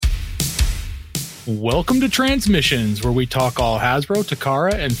Welcome to TransMissions, where we talk all Hasbro,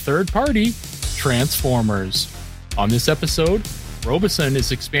 Takara, and third-party Transformers. On this episode, Robosen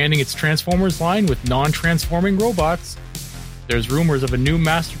is expanding its Transformers line with non-transforming robots. There's rumors of a new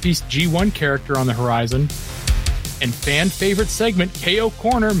Masterpiece G1 character on the horizon. And fan-favorite segment KO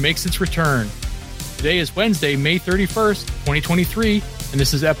Corner makes its return. Today is Wednesday, May 31st, 2023, and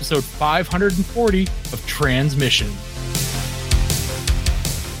this is episode 540 of TransMissions.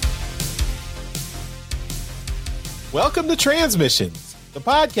 Welcome to TransMissions, the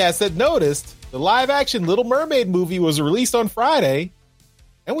podcast that noticed the live-action Little Mermaid movie was released on Friday,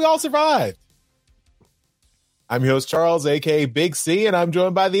 and we all survived. I'm your host, Charles, a.k.a. Big C, and I'm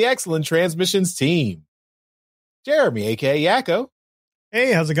joined by the excellent TransMissions team. Jeremy, a.k.a. Yakko.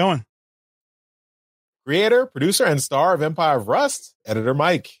 Hey, how's it going? Creator, producer, and star of Empire of Rust, editor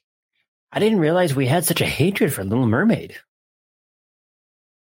Mike. I didn't realize we had such a hatred for Little Mermaid.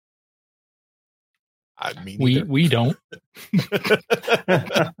 We don't.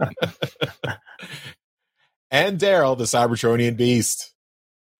 And Daryl, the Cybertronian beast.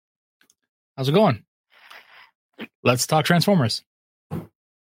 How's it going? Let's talk Transformers.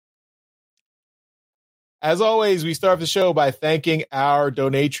 As always, we start the show by thanking our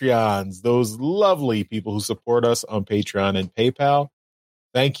Donatreons, those lovely people who support us on Patreon and PayPal.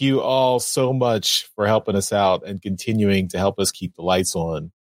 Thank you all so much for helping us out and continuing to help us keep the lights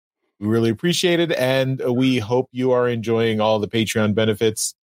on. We really appreciate it, and we hope you are enjoying all the Patreon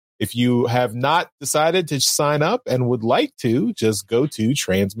benefits. If you have not decided to sign up and would like to, just go to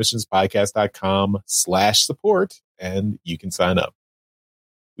transmissionspodcast.com/support, and you can sign up.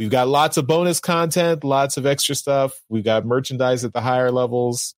 We've got lots of bonus content, lots of extra stuff. We've got merchandise at the higher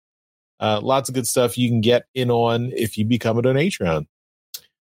levels. Lots of good stuff you can get in on if you become a Donatron.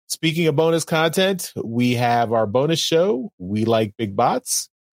 Speaking of bonus content, we have our bonus show, We Like Big Bots.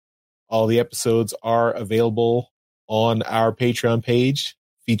 All the episodes are available on our Patreon page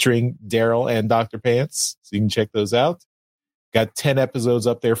featuring Daryl and Dr. Pants. So you can check those out. Got 10 episodes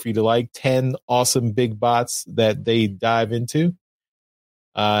up there for you to like, 10 awesome big bots that they dive into.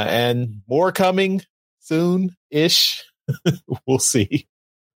 And more coming soon-ish. We'll see.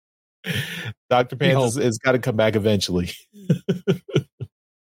 Dr. Pants has got to come back eventually.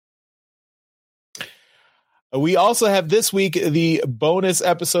 We also have this week the bonus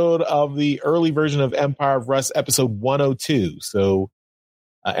episode of the early version of Empire of Rust, episode 102. So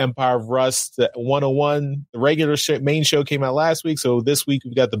Empire of Rust 101, the regular main show came out last week. So this week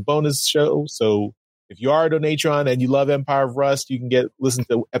we've got the bonus show. So if you are a Donatron and you love Empire of Rust, you can listen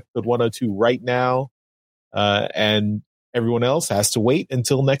to episode 102 right now. And everyone else has to wait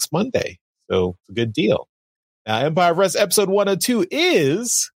until next Monday. So it's a good deal. Now, Empire of Rust episode 102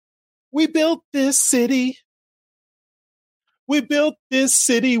 is We Built This City. We built this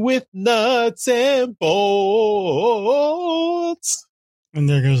city with nuts and bolts. And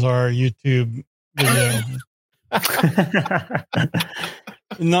there goes our YouTube video.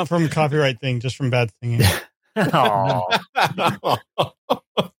 Not from copyright thing, just from bad singing.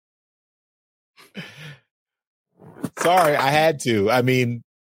 Sorry, I had to. I mean,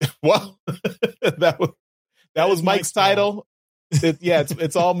 well, that was Mike's title.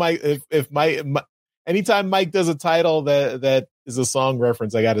 It's all Mike. If Mike, anytime Mike does a title that is a song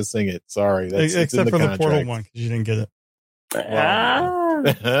reference, I got to sing it. Sorry, except for the Portal one because you didn't get it.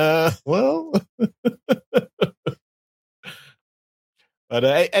 Well. But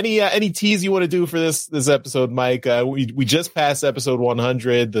any tease you want to do for this episode, Mike? We just passed episode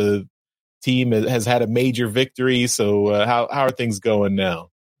 100. The team has had a major victory. So how are things going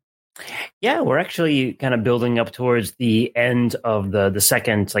now? Yeah, we're actually kind of building up towards the end of the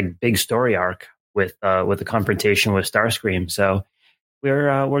second big story arc with the confrontation with Starscream. So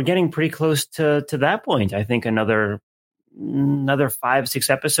we're getting pretty close to that point. I think another 5-6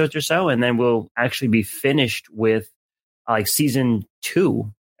 episodes or so, and then we'll actually be finished with season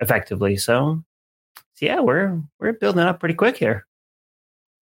 2 effectively. So yeah, we're building up pretty quick here.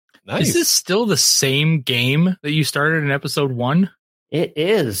 Nice. Is this still the same game that you started in episode 1? It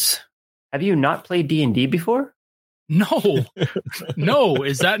is. Have you not played D&D before? No.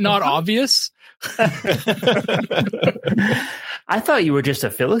 Is that not obvious? I thought you were just a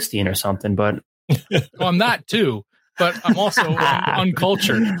Philistine or something, but Well, I'm that too, but I'm also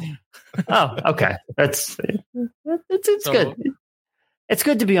uncultured. Oh, okay. It's good. It's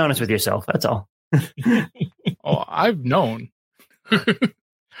good to be honest with yourself. That's all. Oh, I've known.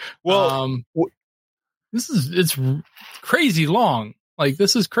 Well, it's crazy long.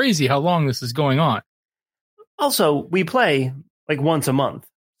 This is crazy how long this is going on. Also, we play once a month,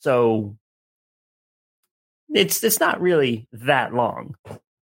 so it's not really that long.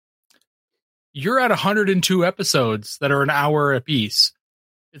 you're at 102 episodes that are an hour apiece.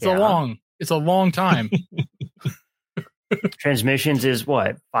 It's a long time. Transmissions is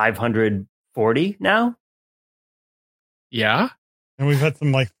what, 540 now? Yeah. And we've had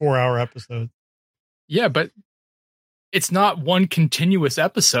some 4-hour episodes. Yeah, but it's not one continuous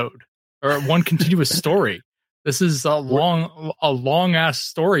episode or one continuous story. This is a long ass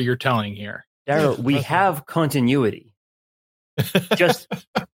story you're telling here. Daryl, we have continuity. Just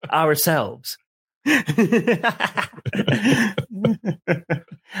ourselves.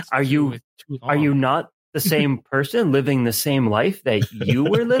 Are you not the same person living the same life that you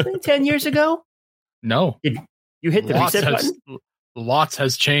were living 10 years ago? No. You hit the reset button? Lots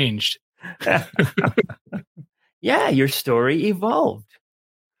has changed. Yeah, your story evolved.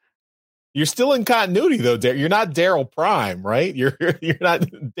 You're still in continuity though, you're not Daryl Prime, right? You're not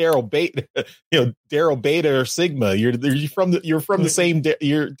Daryl Beta, Daryl Beta or Sigma. You're from the same.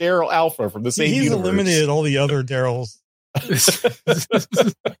 You're Daryl Alpha from the same. He's universe. Eliminated all the other Daryls.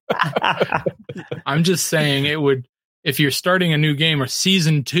 I'm just saying it would, if you're starting a new game or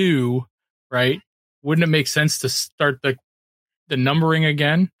season 2, right? Wouldn't it make sense to start the numbering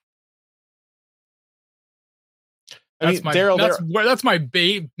again? That's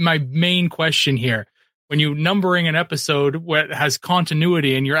my main question here. When you numbering an episode where it has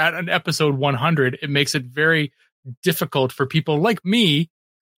continuity and you're at an episode 100, it makes it very difficult for people like me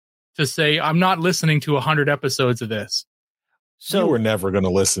to say, I'm not listening to 100 episodes of this. So you were never going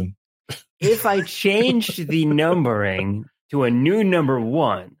to listen. If I changed the numbering to a new number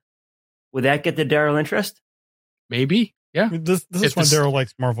 1, would that get the Daryl interest? Maybe. Yeah. This is why Daryl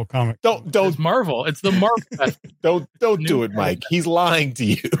likes Marvel comics. Don't Marvel. It's the Marvel. don't do it, Mike. He's lying to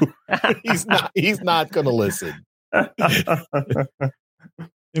you. He's not going to listen.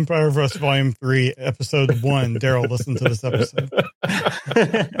 Empire of Rust Volume 3, Episode 1. Daryl, listen to this episode.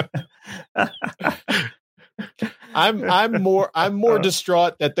 I'm more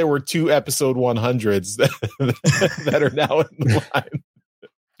distraught that there were 2 episode 100s that are now in the line.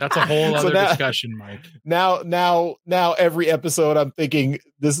 That's a whole other discussion, Mike. Now, every episode I'm thinking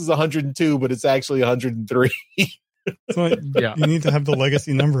this is 102, but it's actually 103. So you need to have the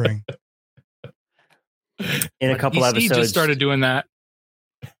legacy numbering. In a couple episodes, just started doing that.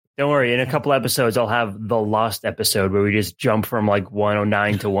 Don't worry. In a couple episodes, I'll have the lost episode where we just jump from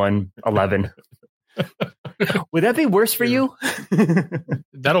 109 to 111. Would that be worse for you?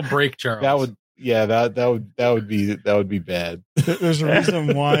 That'll break Charles. That would be bad. There's a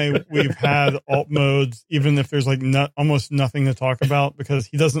reason why we've had alt modes, even if there's almost nothing to talk about, because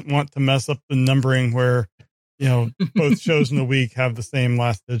he doesn't want to mess up the numbering where, both shows in the week have the same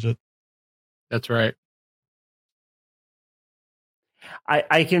last digit. That's right.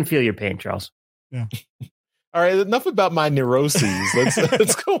 I can feel your pain, Charles. Yeah. All right. Enough about my neuroses.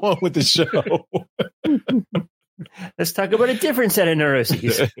 Let's go on with the show. Let's talk about a different set of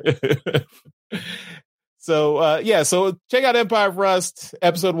neuroses. So check out Empire of Rust,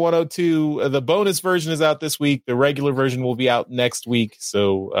 episode 102. The bonus version is out this week. The regular version will be out next week.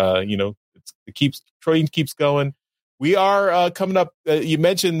 So, Troy keeps going. We are coming up. You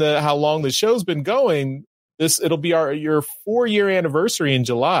mentioned how long the show's been going. It'll be your 4-year anniversary in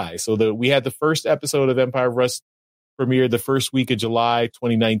July. So we had the first episode of Empire of Rust premiered the first week of July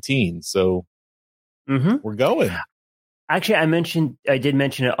 2019. So we're going. Actually, I did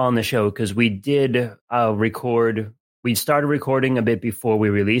mention it on the show because we did record. We started recording a bit before we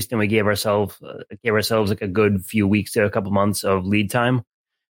released, and we gave ourselves a good few weeks to a couple months of lead time.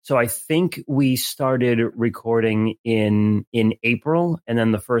 So I think we started recording in April, and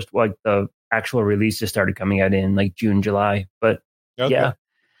then the actual releases started coming out in June, July. But yeah,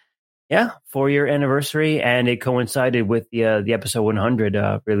 4-year anniversary, and it coincided with the episode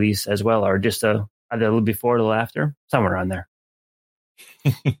 100 release as well, or just either a little before, a little after, somewhere around there.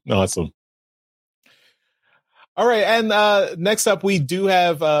 Awesome. All right, and next up we do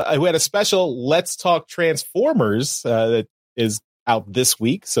have we had a special Let's Talk Transformers that is out this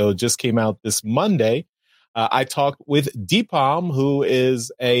week, so it just came out this Monday. I talked with Deepam, who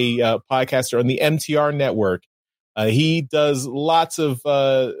is a podcaster on the MTR network. He does lots of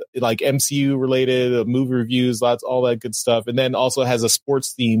MCU related movie reviews, all that good stuff. And then also has a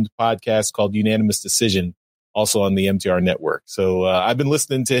sports themed podcast called Unanimous Decision, also on the MTR network. So I've been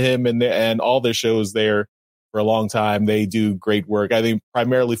listening to him and all their shows there for a long time. They do great work. I think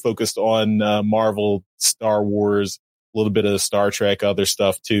primarily focused on Marvel, Star Wars, a little bit of Star Trek, other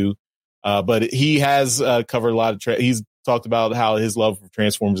stuff too. But he has covered a lot of he's talked about how his love for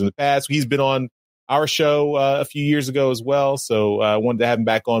Transformers in the past. He's been on our show a few years ago as well. So I wanted to have him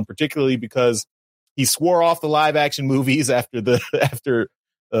back on, particularly because he swore off the live action movies after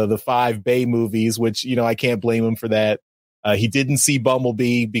the 5 Bay movies, which, I can't blame him for that. He didn't see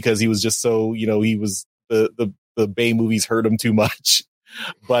Bumblebee because he was just so, he was the Bay movies hurt him too much.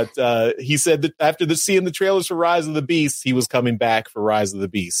 But he said that after seeing the trailers for Rise of the Beasts, he was coming back for Rise of the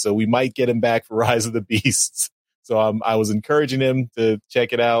Beasts. So we might get him back for Rise of the Beasts. So I was encouraging him to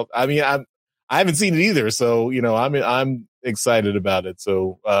check it out. I mean, I haven't seen it either, so I'm excited about it.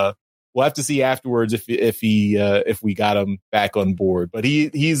 So we'll have to see afterwards if we got him back on board. But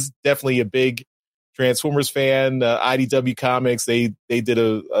he's definitely a big Transformers fan. IDW Comics, they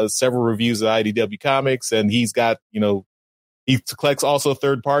did several reviews of IDW Comics, and he's got he collects also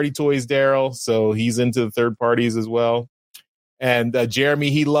third party toys, Daryl. So he's into the third parties as well. And Jeremy,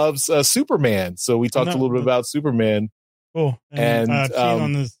 he loves Superman. So we talked a little bit about Superman. Cool. And I've seen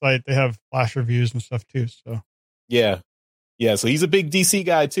on this site they have flash reviews and stuff too. So yeah. So he's a big DC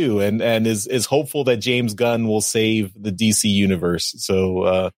guy too, and is hopeful that James Gunn will save the DC universe.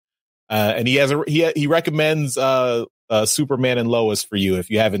 So and he recommends Superman and Lois for you if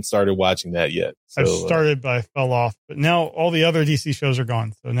you haven't started watching that yet. So, I've started, but I fell off. But now all the other DC shows are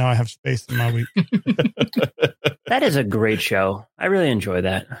gone, so now I have space in my week. That is a great show. I really enjoy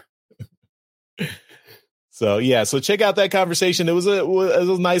that. So check out that conversation. It was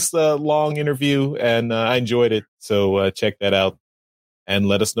a nice long interview, and I enjoyed it. So check that out and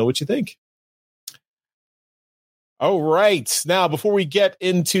let us know what you think. All right. Now, before we get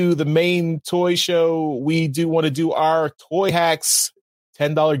into the main toy show, we do want to do our Toy Hacks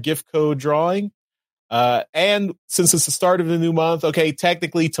 $10 gift code drawing. And since it's the start of the new month, okay,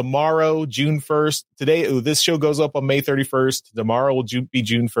 technically tomorrow, June 1st, this show goes up on May 31st. Tomorrow will be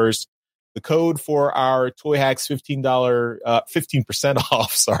June 1st. The code for our Toy Hacks $15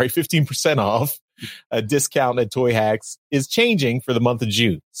 off discount at Toy Hacks is changing for the month of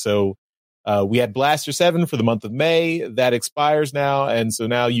June. So we had Blaster 7 for the month of May. That expires now. And so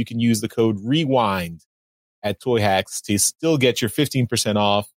now you can use the code REWIND at Toy Hacks to still get your 15%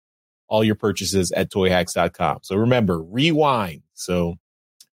 off all your purchases at toyhacks.com. So remember, rewind. So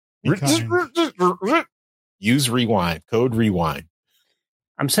use rewind, code rewind.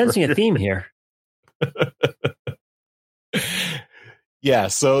 I'm sensing a theme here. Yeah,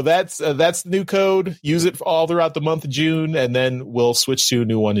 so that's the new code. Use it all throughout the month of June, and then we'll switch to a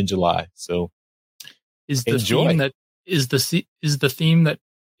new one in July. So enjoy. Is the theme that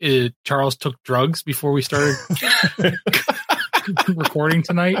Charles took drugs before we started recording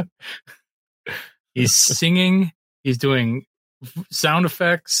tonight? He's singing. He's doing sound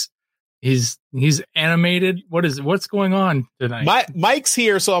effects. He's animated. What's going on tonight? Mike's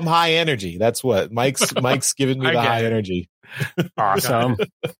here, so I'm high energy. That's what Mike's giving me the high energy. Awesome.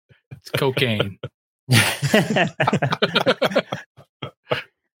 It's cocaine.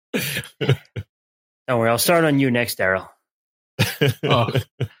 Don't worry, I'll start on you next, Daryl. Oh,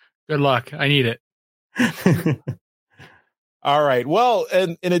 good luck. I need it. All right. Well,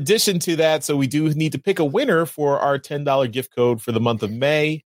 and in addition to that, so we do need to pick a winner for our $10 gift code for the month of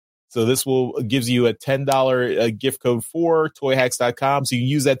May. So this gives you a $10 gift code for toyhacks.com. So you can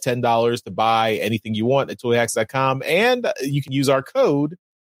use that $10 to buy anything you want at toyhacks.com, and you can use our code.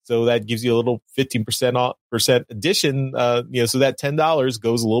 So that gives you a little 15% addition. So that $10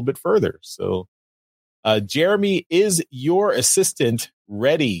 goes a little bit further. So Jeremy, is your assistant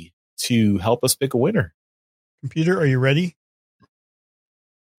ready to help us pick a winner? Computer, are you ready?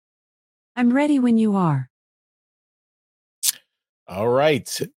 I'm ready when you are. All right.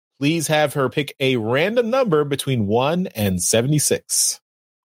 Please have her pick a random number between 1 and 76.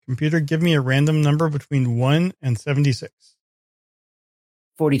 Computer, give me a random number between 1 and 76.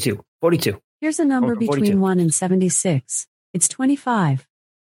 42. Here's a number between 1 and 76. It's 25.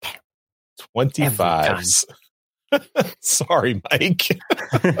 25. Sorry, Mike.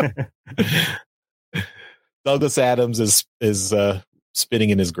 Douglas Adams is spinning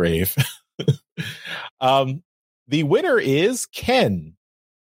in his grave. The winner is Ken.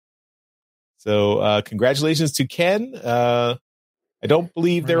 So congratulations to Ken. I don't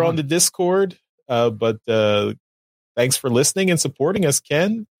believe they're on the Discord, but thanks for listening and supporting us,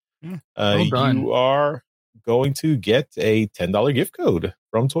 Ken. Well done. You are going to get a $10 gift code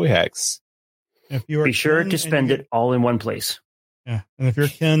from Toy Hacks. If you are Be sure to spend it all in one place. Yeah. And if you're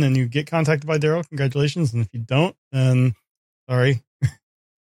Ken and you get contacted by Daryl, congratulations. And if you don't, then sorry. I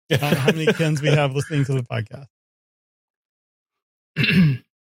don't know how many Kens we have listening to the podcast.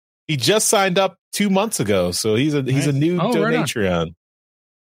 He just signed up 2 months ago, so he's a new Donatreon.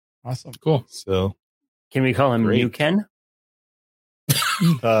 Awesome. Cool. So Can we call him Great. New Ken?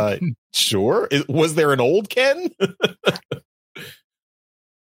 Sure. Was there an old Ken?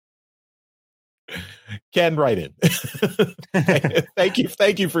 Ken, write in. Thank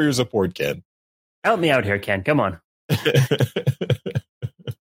you for your support, Ken. Help me out here, Ken. Come on.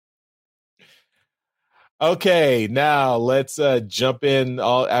 Okay, now let's jump in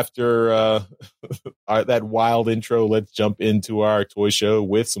after that wild intro. Let's jump into our toy show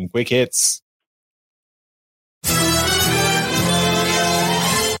with some quick hits.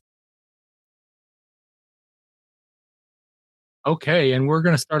 Okay, and we're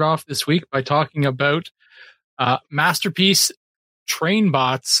going to start off this week by talking about Masterpiece train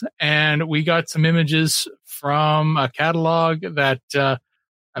bots, and we got some images from a catalog that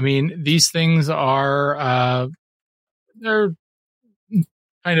these things are they're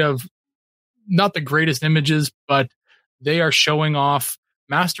kind of not the greatest images, but they are showing off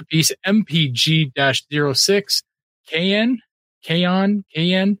Masterpiece MPG-06 KN.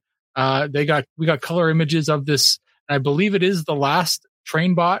 We got color images of this. I believe it is the last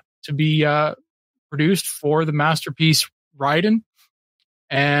train bot to be produced for the Masterpiece Raiden.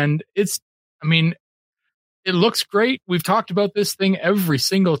 And it looks great. We've talked about this thing every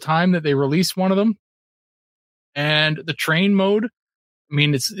single time that they release one of them. And the train mode,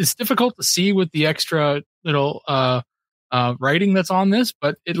 it's difficult to see with the extra little writing that's on this,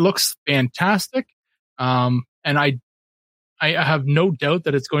 but it looks fantastic. And I have no doubt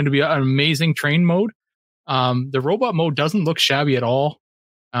that it's going to be an amazing train mode. The robot mode doesn't look shabby at all.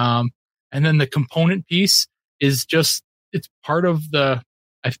 And then the component piece is it's part of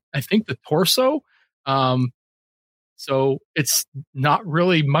I think the torso. So it's not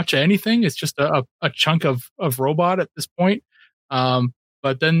really much of anything. It's just a chunk of robot at this point.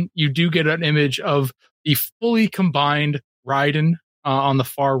 But then you do get an image of the fully combined Raiden on the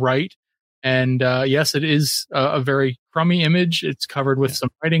far right. And yes, it is a very crummy image. It's covered with some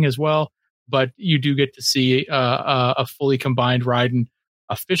writing as well. But you do get to see a fully combined Raiden,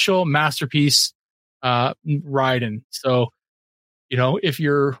 official Masterpiece Raiden. So, if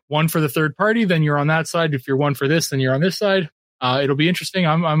you're one for the third party, then you're on that side. If you're one for this, then you're on this side. It'll be interesting.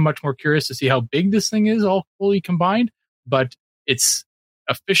 I'm much more curious to see how big this thing is, all fully combined. But it's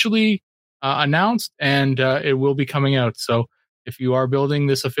officially announced, and it will be coming out. So if you are building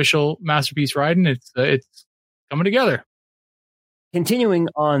this official Masterpiece Raiden, it's coming together. Continuing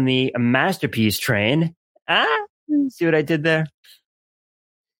on the Masterpiece train. See what I did there?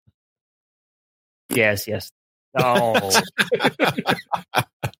 Yes. Oh.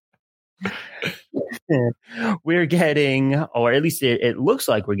 We're getting, or at least it looks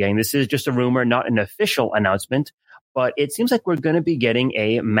like we're getting, this is just a rumor, not an official announcement, but it seems like we're going to be getting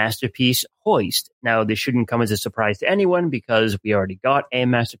a Masterpiece hoist. Now, this shouldn't come as a surprise to anyone because we already got a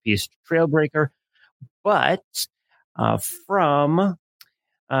Masterpiece Trailbreaker, but from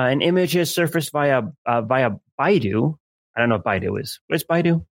an image has surfaced via Baidu. I don't know what Baidu is. What is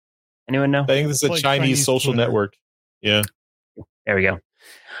Baidu? Anyone know? I think this is a Chinese social network. Yeah. There we go.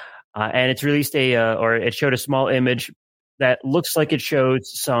 And it's released it showed a small image that looks like it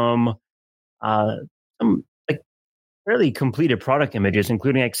shows some like fairly completed product images,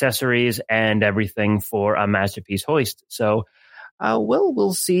 including accessories and everything for a Masterpiece hoist. So,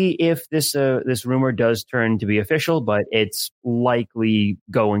 we'll see if this rumor does turn to be official, but it's likely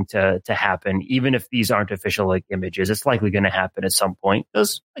going to happen. Even if these aren't official like images, it's likely going to happen at some point.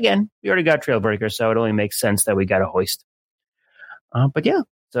 Because again, we already got Trailbreaker, so it only makes sense that we got a hoist. But yeah,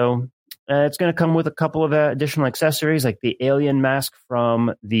 so it's going to come with a couple of additional accessories, like the alien mask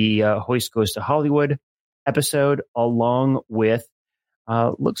from the Hoist Goes to Hollywood episode, along with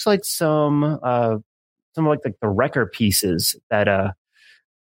looks like some like the wrecker pieces that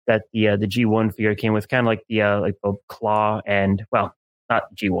the G1 figure came with, kind of like the claw, and well, not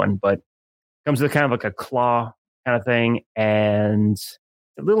G1, but comes with kind of like a claw kind of thing, and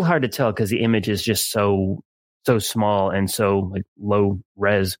a little hard to tell because the image is just so small and so like low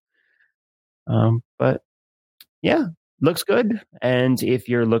res. But yeah, looks good. And if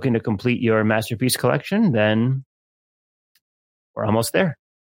you're looking to complete your Masterpiece collection, then we're almost there.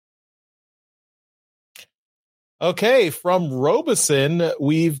 Okay, from Robosen,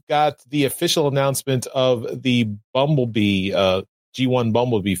 we've got the official announcement of the Bumblebee, G1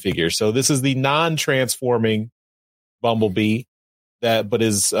 Bumblebee figure. So this is the non-transforming Bumblebee but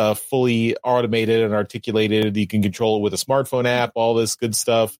is fully automated and articulated. You can control it with a smartphone app, all this good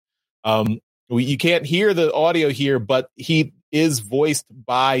stuff. You can't hear the audio here, but he is voiced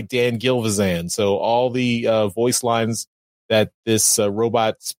by Dan Gilvezan. So all the voice lines that this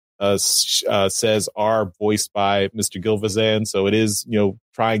robot says are voiced by Mr. Gilvezan. So it is,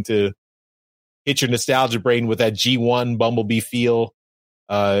 trying to hit your nostalgia brain with that G1 Bumblebee feel.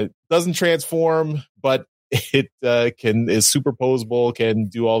 Doesn't transform, but it is superposable, can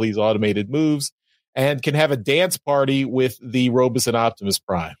do all these automated moves. and can have a dance party with the Robosen Optimus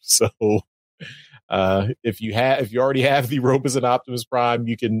Prime. So if you already have the Robosen Optimus Prime,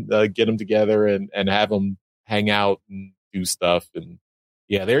 you can get them together and have them hang out and do stuff. And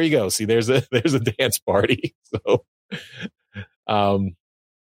yeah, there you go. See, there's a dance party. So, I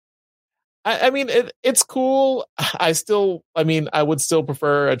mean, it's cool. I would still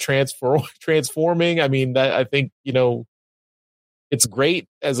prefer a transforming. I mean, I think, it's great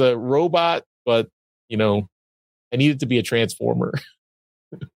as a robot, but, I need it to be a transformer.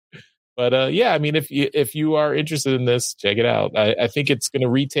 But yeah, I mean, if you are interested in this, check it out. I think it's going to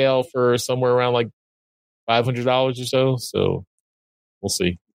retail for somewhere around like $500 or so. So we'll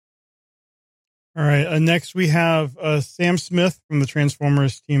see. All right. Next, we have Sam Smith from the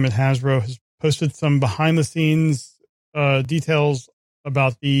Transformers team at Hasbro has posted some behind the scenes details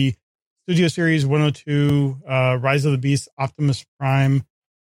about the Studio Series 102 Rise of the Beast Optimus Prime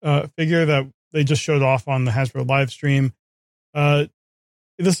figure that they just showed off on the Hasbro live stream.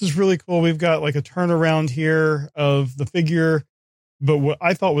 This is really cool. We've got like a turnaround here of the figure, but what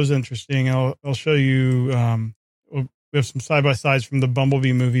I thought was interesting, I'll show you. We have some side by sides from the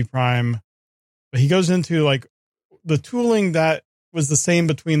Bumblebee movie Prime, but he goes into like the tooling that was the same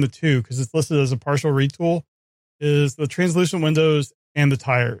between the two because it's listed as a partial retool. Is the translucent windows and the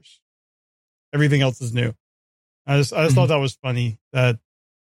tires. Everything else is new. I just thought that was funny that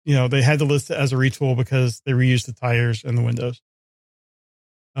they had to list it as a retool because they reused the tires and the windows.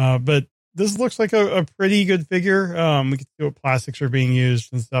 But this looks like a pretty good figure. We can see what plastics are being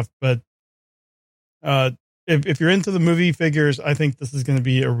used and stuff. But if you're into the movie figures, I think this is going to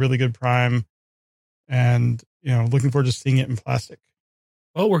be a really good Prime. And, looking forward to seeing it in plastic.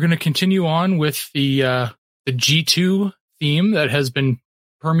 Well, we're going to continue on with the G2 theme that has been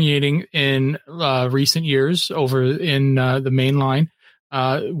permeating in recent years over in the main line.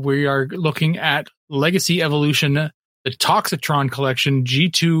 We are looking at Legacy Evolution, the Toxitron Collection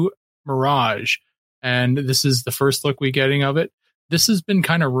G2 Mirage. And this is the first look we're getting of it. This has been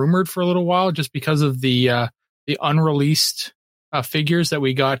kind of rumored for a little while just because of the unreleased figures that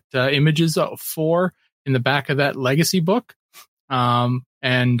we got images for in the back of that Legacy book. And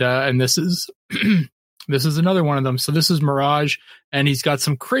this is this is another one of them. So this is Mirage, and he's got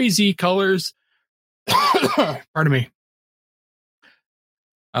some crazy colors. Pardon me.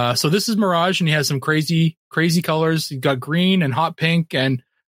 So this is Mirage, and he has some crazy colors. He's got green and hot pink, and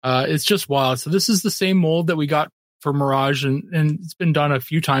it's just wild. So this is the same mold that we got for Mirage, and it's been done a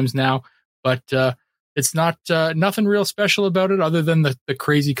few times now, but it's not nothing real special about it other than the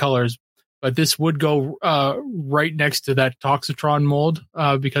crazy colors. But this would go right next to that Toxitron mold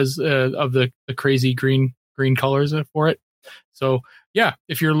because of the crazy green colors for it. So yeah,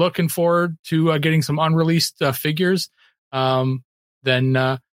 if you're looking forward to getting some unreleased figures, then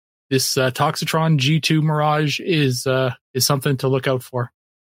this Toxitron G2 Mirage is something to look out for.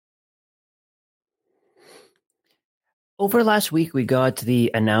 Over last week, we got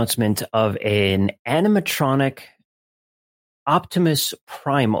the announcement of an animatronic Optimus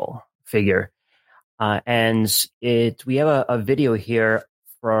Primal figure, and we have a video here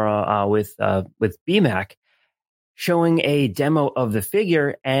for with BMAC showing a demo of the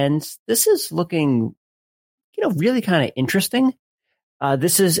figure, and this is looking, really kind of interesting.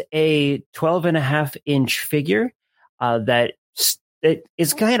 This is a 12.5-inch figure that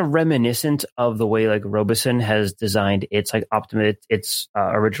is kind of reminiscent of the way like Robosen has designed its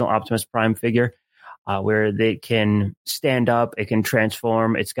original Optimus Prime figure, where they can stand up, it can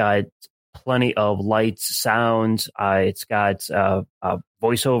transform. It's got plenty of lights, sounds. It's got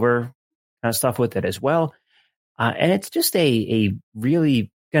voiceover kind of stuff with it as well, and it's just a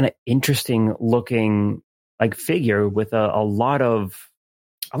really kind of interesting looking like figure with a lot of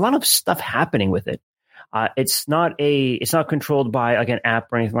stuff happening with it. It's not controlled by like an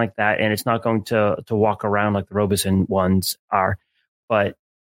app or anything like that, and it's not going to walk around like the Robosen ones are. But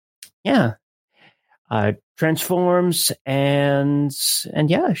yeah, transforms and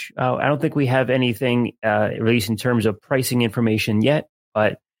yeah, I don't think we have anything released in terms of pricing information yet.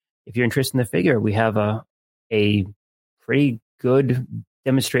 But if you're interested in the figure, we have a pretty good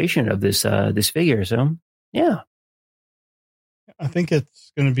demonstration of this figure. So yeah, I think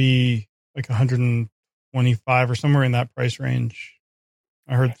it's going to be like 125 or somewhere in that price range.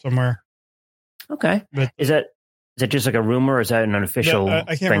 I heard somewhere. Okay. But is that just like a rumor, or is that an unofficial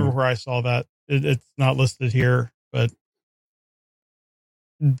I can't remember where I saw that. It's not listed here, but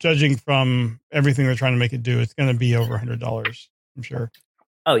judging from everything they're trying to make it do, it's going to be over $100, I'm sure.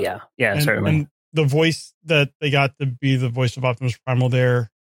 Oh yeah. Yeah, certainly. And the voice that they got to be the voice of Optimus Primal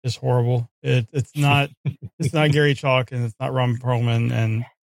there is horrible. It's not it's not Gary Chalk, and it's not Ron Perlman, and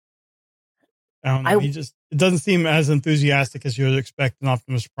I don't know. It doesn't seem as enthusiastic as you would expect an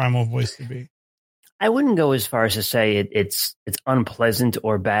Optimus Primal voice to be. I wouldn't go as far as to say it's unpleasant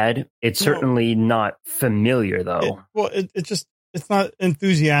or bad. It's certainly not familiar, though. It's not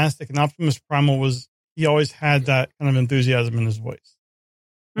enthusiastic. And Optimus Primal he always had that kind of enthusiasm in his voice.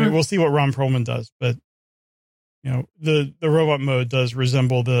 I mean, we'll see what Ron Perlman does, but the robot mode does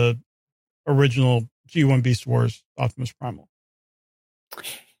resemble the original G1 Beast Wars Optimus Primal.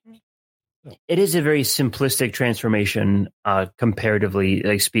 It is a very simplistic transformation,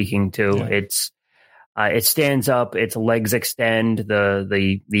 comparatively speaking. Too, it stands up, its legs extend,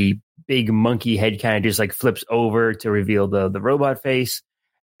 the big monkey head kind of just flips over to reveal the robot face,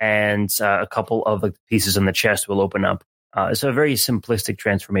 and a couple of the pieces in the chest will open up. So a very simplistic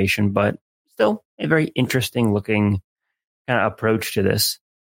transformation, but still a very interesting looking kind of approach to this.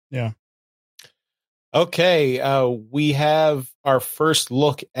 Yeah. Okay, we have our first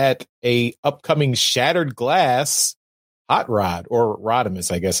look at a upcoming Shattered Glass hot rod, or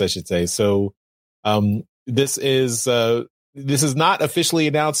Rodimus, I guess I should say. So this is not officially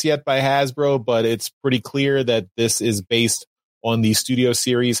announced yet by Hasbro, but it's pretty clear that this is based on the Studio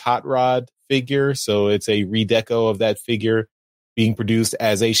Series Hot Rod figure. So it's a redeco of that figure being produced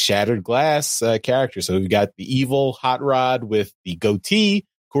as a Shattered Glass character. So we've got the evil Hot Rod with the goatee.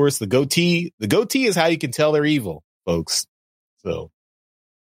 Of course, the goatee is how you can tell they're evil, folks. So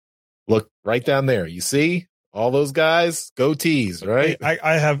look right down there. You see all those guys, goatees, right?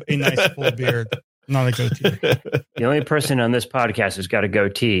 I have a nice full beard, not a goatee. The only person on this podcast who's got a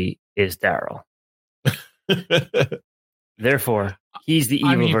goatee is Daryl. Therefore, he's the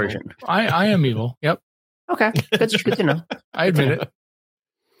evil version. I am evil. Yep. Okay, that's good to know. I admit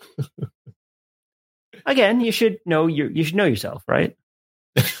it. Again, you should know yourself, right?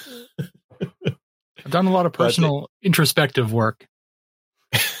 I've done a lot of personal introspective work.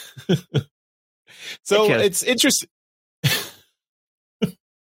 So it's interesting.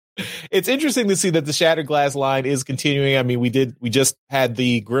 It's interesting to see that the Shattered Glass line is continuing. I mean, we just had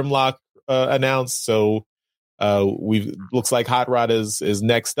the Grimlock announced, so looks like Hot Rod is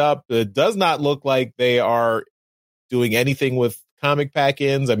next up. It does not look like they are doing anything with comic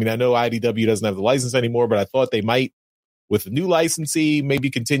pack-ins. I mean, I know IDW doesn't have the license anymore, but I thought they might, with the new licensee, maybe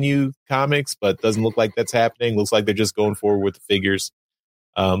continue comics, but doesn't look like that's happening. Looks like they're just going forward with the figures.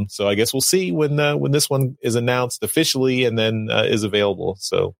 So I guess we'll see when this one is announced officially and then is available.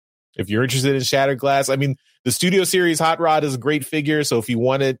 So if you're interested in Shattered Glass, I mean, the Studio Series Hot Rod is a great figure. So if you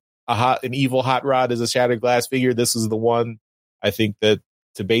wanted an evil Hot Rod as a Shattered Glass figure, this is the one I think that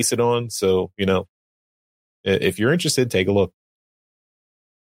to base it on. So, if you're interested, take a look.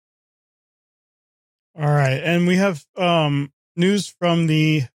 All right. And we have news from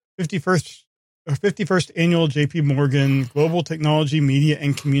the 51st annual JP Morgan Global Technology, Media,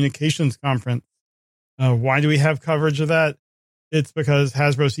 and Communications Conference. Why do we have coverage of that? It's because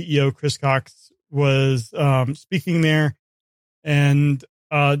Hasbro CEO Chris Cox was speaking there. And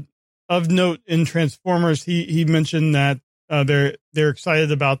of note in Transformers, he mentioned that they're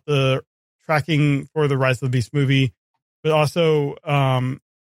excited about the tracking for the Rise of the Beast movie, but also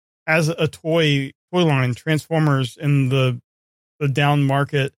as a toy line, Transformers in the down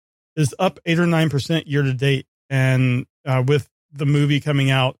market is up 8 or 9% year to date. And with the movie coming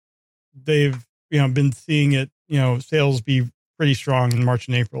out, they've been seeing it, sales be pretty strong in March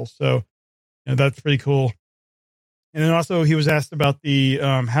and April. So that's pretty cool. And then also he was asked about the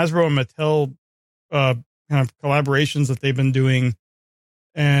Hasbro and Mattel kind of collaborations that they've been doing.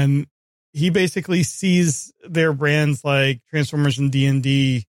 And he basically sees their brands like Transformers and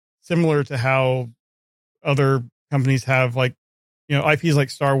D&D similar to how other companies have IPs like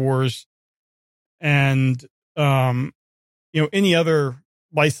Star Wars and, any other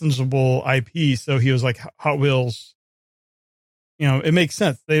licensable IP. So he was like Hot Wheels, it makes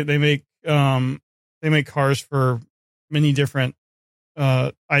sense. They make cars for many different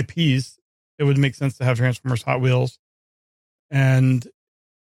IPs. It would make sense to have Transformers, Hot Wheels, and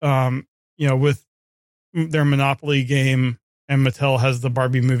with their Monopoly game, and Mattel has the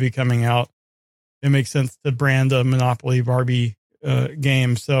Barbie movie coming out, it makes sense to brand a Monopoly Barbie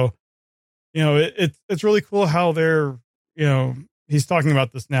game. So, it's really cool how they're, he's talking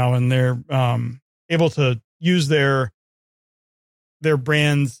about this now, and they're able to use their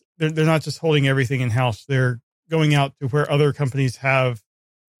brands. They're not just holding everything in house. They're going out to where other companies have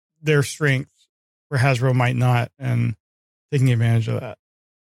their strengths where Hasbro might not, and taking advantage of that.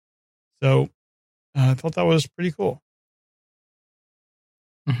 So I thought that was pretty cool.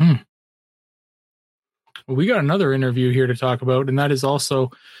 Mm-hmm. Well, we got another interview here to talk about, and that is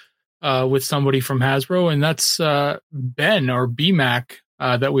also with somebody from Hasbro, and that's Ben, or BMAC,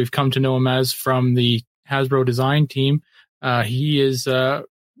 that we've come to know him as from the Hasbro design team. He is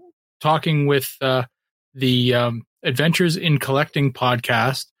talking with the Adventures in Collecting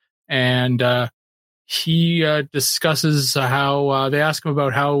podcast, and he discusses how they ask him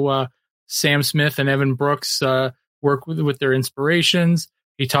about how Sam Smith and Evan Brooks work with their inspirations.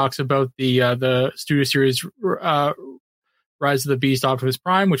 He talks about the Studio Series Rise of the Beast Optimus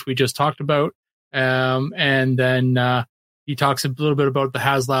Prime, which we just talked about, and then he talks a little bit about the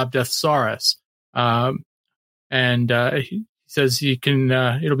HasLab Deathsaurus, and he says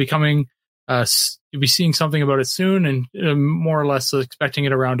it'll be coming. You'll be seeing something about it soon, and more or less expecting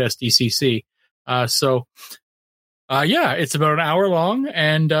it around SDCC. So it's about an hour long,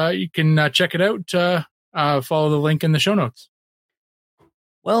 and you can check it out. Follow the link in the show notes.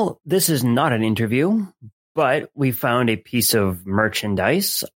 Well, this is not an interview, but we found a piece of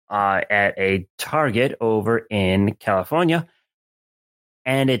merchandise at a Target over in California,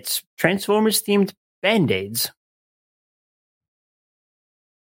 and it's Transformers-themed Band-Aids.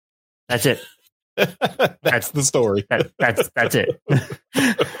 That's it. That's the story. That's it.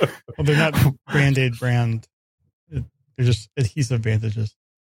 Well, they're not Band-Aid brand. They're just adhesive bandages.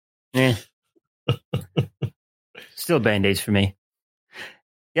 Yeah. Still Band-Aids for me.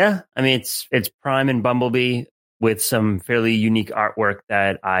 Yeah, I mean it's Prime and Bumblebee with some fairly unique artwork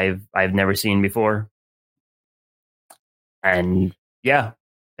that I've never seen before. And yeah,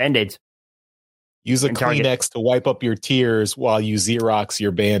 Band-Aids. Use a Kleenex to wipe up your tears while you Xerox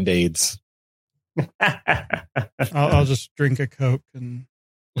your Band-Aids. I'll just drink a Coke and.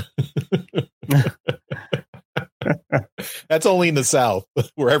 That's only in the South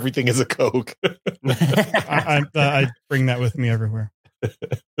where everything is a Coke. I bring that with me everywhere.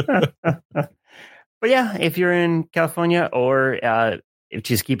 But yeah, if you're in California or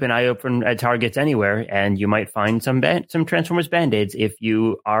just keep an eye open at Targets anywhere, and you might find some Transformers Band-Aids if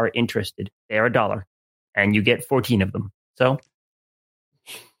you are interested. They are $1, and you get 14 of them. So,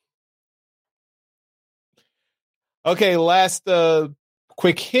 okay, last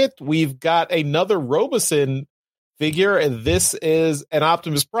quick hit. We've got another Robosen figure, and this is an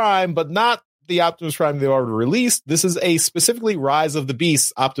Optimus Prime, but not the Optimus Prime they already released. This is a specifically Rise of the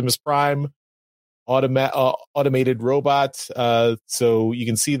Beast Optimus Prime automated robot. So you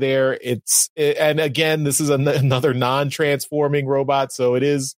can see there and again, this is another non-transforming robot. So it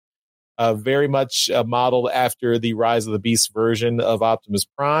is very much modeled after the Rise of the Beast version of Optimus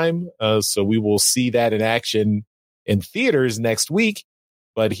Prime. So we will see that in action in theaters next week.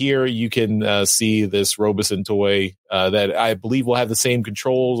 But here you can see this Robosen toy that I believe will have the same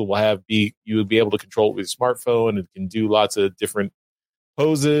controls. You will be able to control it with your smartphone. It can do lots of different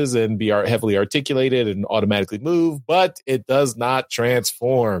poses and be heavily articulated and automatically move, but it does not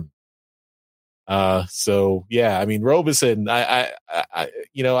transform. So yeah, I mean, Robosen,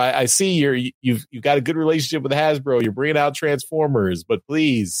 I see you've got a good relationship with Hasbro. You're bringing out Transformers, but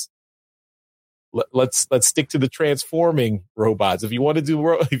please let's stick to the transforming robots. If you want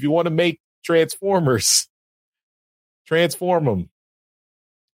to make Transformers, transform them,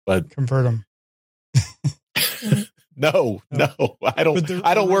 but convert them. No, I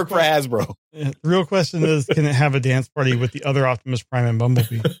don't work for Hasbro. The real question is, can it have a dance party with the other Optimus Prime and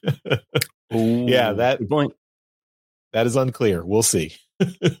Bumblebee? Ooh, yeah, that point. That is unclear. We'll see.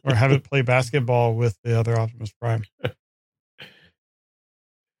 Or have it play basketball with the other Optimus Prime.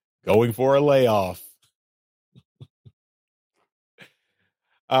 Going for a layoff.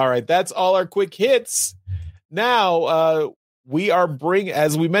 All right, that's all our quick hits. Now, we are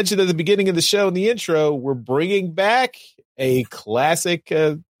as we mentioned at the beginning of the show in the intro, we're bringing back a classic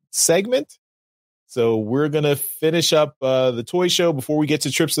segment. So we're going to finish up the toy show before we get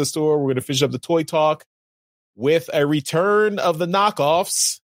to Trips to the Store. We're going to finish up the toy talk with a return of the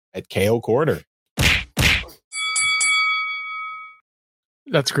knockoffs at KO Corner.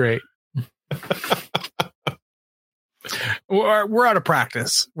 That's great. We're out of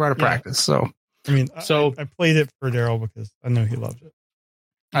practice. So I mean, I played it for Daryl because I know he loves it.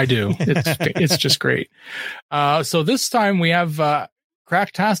 I do. It's just great. So this time we have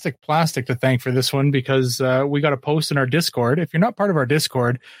Cracktastic Plastic to thank for this one because we got a post in our Discord. If you're not part of our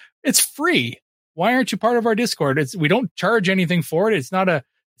Discord, it's free. Why aren't you part of our Discord? We don't charge anything for it. It's not a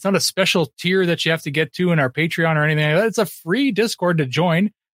special tier that you have to get to in our Patreon or anything like that. It's a free Discord to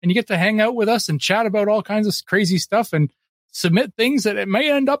join, and you get to hang out with us and chat about all kinds of crazy stuff and submit things that it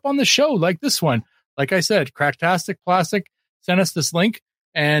may end up on the show, like this one. Like I said, Cracktastic Plastic sent us this link,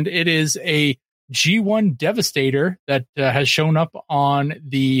 and it is a G1 Devastator that has shown up on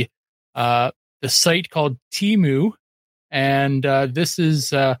the site called Temu, and this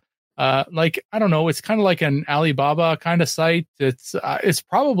is like, I don't know, it's kind of like an Alibaba kind of site. It's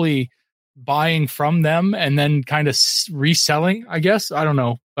probably buying from them and then kind of reselling, I guess. I don't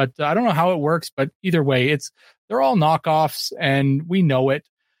know, but I don't know how it works. But either way, they're all knockoffs, and we know it.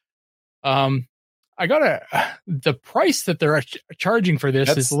 The price that they're charging for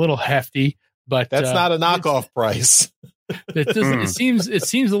this is a little hefty, but that's not a knockoff price. It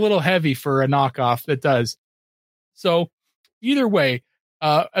seems a little heavy for a knockoff. It does. So either way,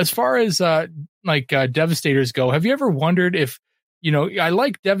 as far as Devastators go, have you ever wondered if, I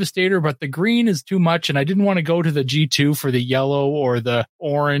like Devastator, but the green is too much, and I didn't want to go to the G2 for the yellow or the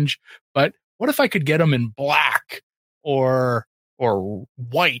orange. But what if I could get them in black or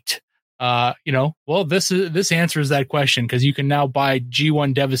white? Well, this answers that question, because you can now buy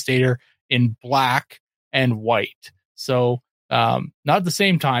G1 Devastator in black and white. So not at the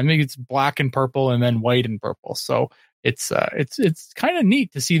same time. Maybe it's black and purple and then white and purple. So it's kind of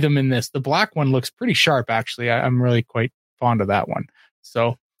neat to see them in this. The black one looks pretty sharp, actually. I'm really quite fond of that one.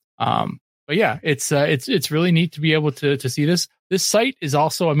 So but yeah, it's really neat to be able to see this. This site is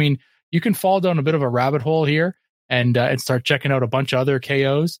also, I mean, you can fall down a bit of a rabbit hole here and start checking out a bunch of other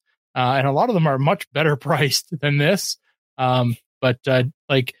KOs. And a lot of them are much better priced than this. But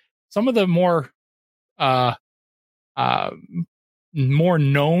like some of the more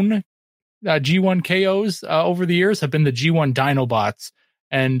known G1 KOs over the years have been the G1 Dinobots.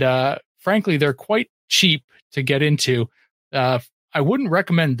 And frankly, they're quite cheap to get into. I wouldn't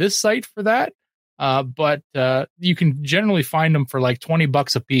recommend this site for that. But you can generally find them for like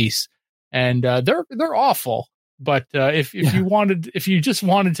 $20 a piece. And they're awful. But if you just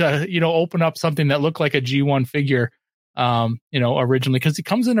wanted to, open up something that looked like a G1 figure, originally, because it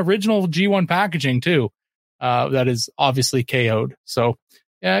comes in original G1 packaging too, that is obviously KO'd. So,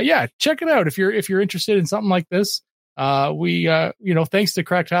 yeah, check it out if you're interested in something like this. Thanks to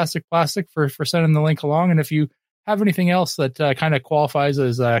Cracktastic Plastic for sending the link along. And if you have anything else that kind of qualifies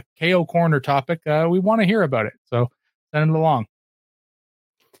as a KO Corner topic, we want to hear about it. So send it along.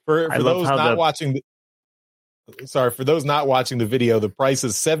 For those not watching. Sorry, for those not watching the video, the price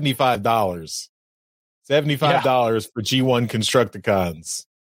is $75. $75 for G1 Constructicons.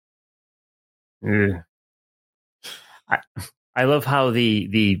 I love how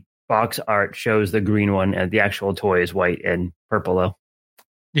the box art shows the green one and the actual toy is white and purple, though.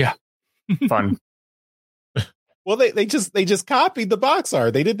 Yeah. Fun. Well, they just copied the box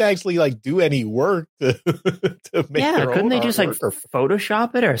art. They didn't actually do any work to make their couldn't own they just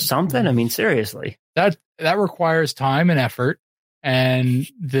Photoshop it or something? I mean, seriously. That requires time and effort, and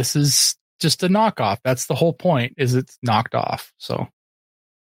this is just a knockoff. That's the whole point, is it's knocked off. So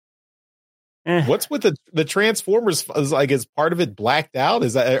what's with the Transformers? Is part of it blacked out?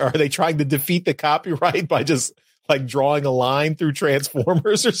 Are they trying to defeat the copyright by just drawing a line through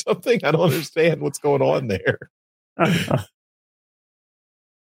Transformers or something? I don't understand what's going on there.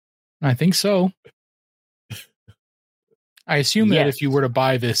 I think so. I assume that if you were to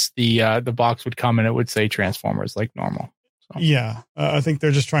buy this, the box would come and it would say Transformers like normal. So. Yeah, I think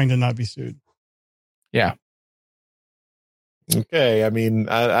they're just trying to not be sued. Yeah. Okay, I mean,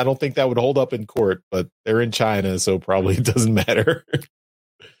 I don't think that would hold up in court, but they're in China, so probably it doesn't matter.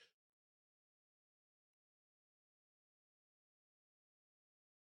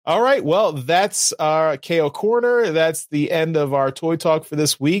 All right, well, that's our KO Corner. That's the end of our toy talk for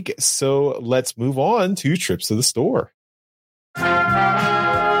this week. So let's move on to Trips to the Store.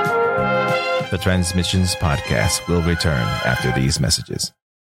 The Transmissions podcast will return after these messages.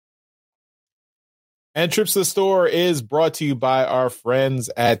 And Trips to the Store is brought to you by our friends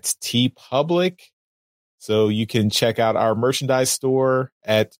at TeePublic. So you can check out our merchandise store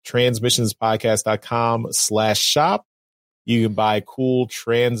at transmissionspodcast.com/shop. You can buy cool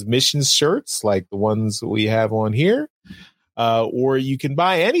Transmissions shirts like the ones we have on here. Or you can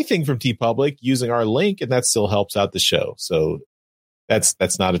buy anything from TeePublic using our link, and that still helps out the show. So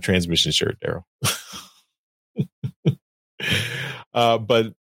that's not a Transmission shirt, Daryl.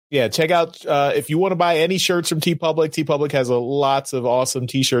 But yeah, check out if you want to buy any shirts from TeePublic. TeePublic has lots of awesome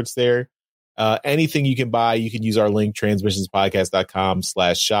t-shirts there. Anything you can buy, you can use our link,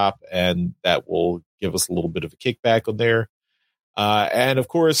 transmissionspodcast.com/shop, and that will give us a little bit of a kickback on there. And of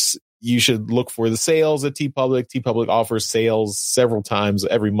course, you should look for the sales at TeePublic. TeePublic offers sales several times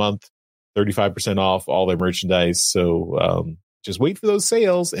every month, 35% off all their merchandise. So just wait for those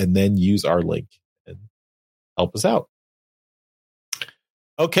sales and then use our link and help us out.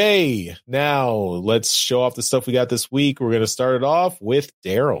 Okay, now let's show off the stuff we got this week. We're going to start it off with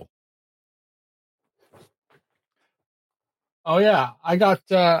Daryl. Oh yeah, I got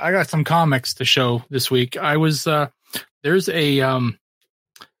some comics to show this week. I was there's a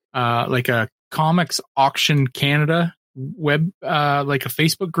like a Comics Auction Canada web, like a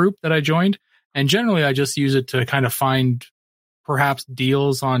Facebook group that I joined. And generally I just use it to kind of find perhaps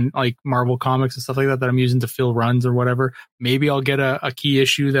deals on like Marvel comics and stuff like that I'm using to fill runs or whatever. Maybe I'll get a key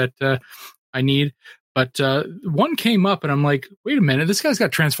issue that I need. But one came up and I'm like, wait a minute, this guy's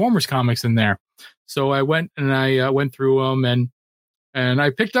got Transformers comics in there. So I went and I went through them and I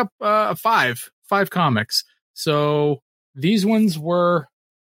picked up five comics. So these ones were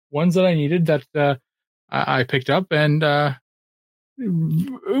ones that I needed that I picked up, and it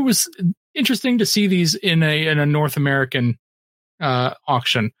was interesting to see these in a North American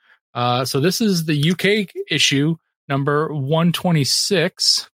auction. So this is the UK issue number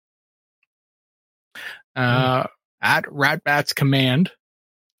 126 at Ratbat's command.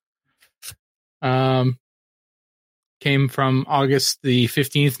 Came from August the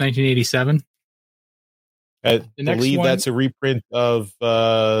 15th, 1987. I believe that's a reprint of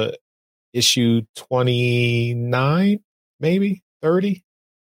issue 29, maybe 30.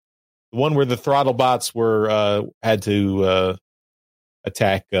 The one where the throttle bots were had to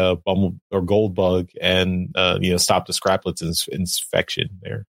attack Bumble or Goldbug and stop the Scraplets' infection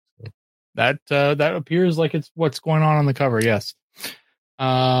there. So. That appears like it's what's going on the cover. Yes.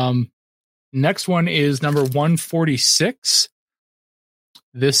 Next one is number 146.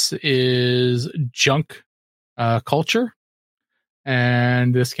 This is Junk Culture,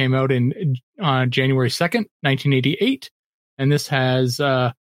 and this came out on January 2nd, 1988. And this has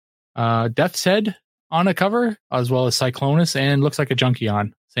Death's Head on a cover, as well as Cyclonus, and looks like a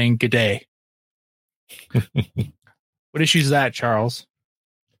Junkion saying "G'day." What issue is that, Charles?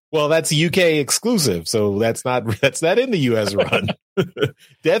 Well, that's a UK exclusive, so that's not in the US run.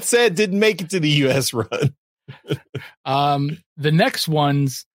 Death's Head didn't make it to the US run. The next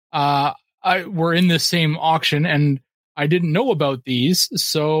ones were in the same auction, and I didn't know about these,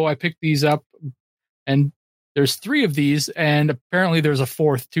 so I picked these up. And there's 3 of these, and apparently there's a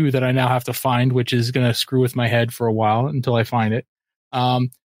 4th too that I now have to find, which is going to screw with my head for a while until I find it.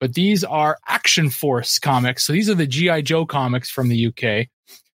 But these are Action Force comics, so these are the G.I. Joe comics from the UK.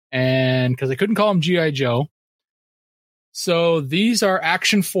 And because I couldn't call them G.I. Joe. So these are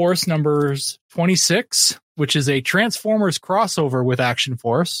Action Force numbers 26, which is a Transformers crossover with Action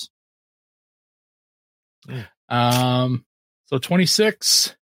Force. So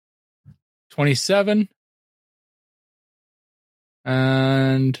 26, 27,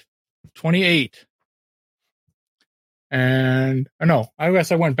 and 28. And I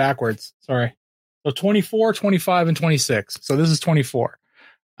guess I went backwards. Sorry. So 24, 25, and 26. So this is 24.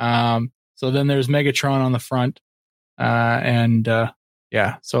 So then there's Megatron on the front. So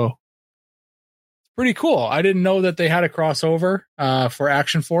it's pretty cool. I didn't know that they had a crossover for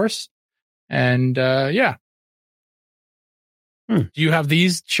Action Force. And Do you have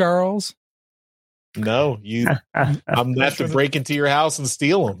these, Charles? No, I'm going to have to break into your house and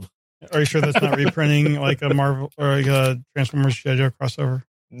steal them. Are you sure that's not reprinting like a Marvel or like a Transformers G.I. Joe crossover?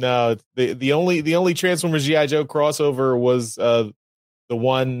 No, the only Transformers G.I. Joe crossover was the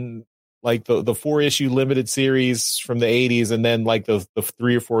one like the 4-issue limited series from the 80s, and then like the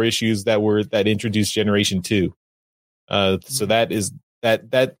 3 or 4 issues that introduced Generation 2. So that is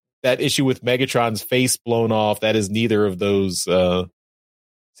that issue with Megatron's face blown off. That is neither of those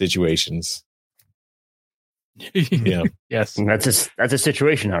situations. Yeah. Yes. That's a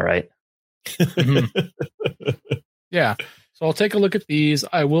situation, all right. Yeah. So I'll take a look at these.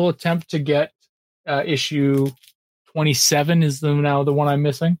 I will attempt to get issue 27 is now the one I'm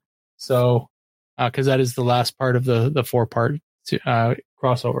missing. So, because that is the last part of the 4-part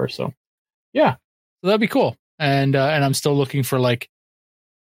crossover. So, yeah, so that'd be cool. And I'm still looking for like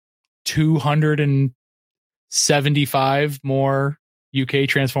 275 more UK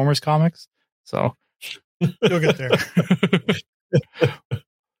Transformers comics. So you'll get there.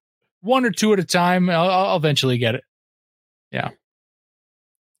 1 or 2 at a time. I'll eventually get it. Yeah.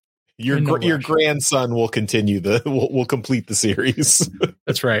 Your grandson will continue will complete the series.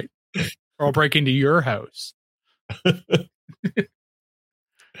 That's right. Or I'll break into your house. I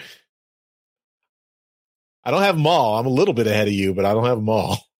don't have them all. I'm a little bit ahead of you, but I don't have them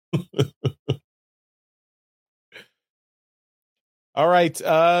all. All right.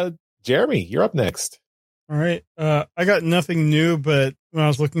 Jeremy, you're up next. All right. I got nothing new, but when I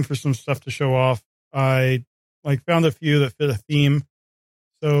was looking for some stuff to show off, I found a few that fit a theme.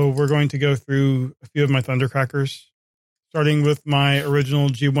 So we're going to go through a few of my Thundercrackers, starting with my original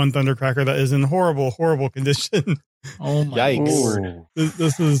G1 Thundercracker that is in horrible, horrible condition. Oh my Lord.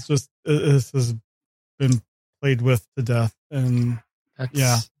 This has been played with to death. And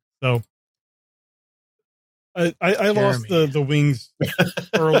so I lost the wings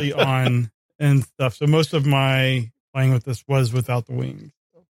early on and stuff. So most of my playing with this was without the wings.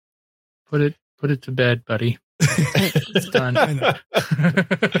 Put it to bed, buddy. It's done. I know.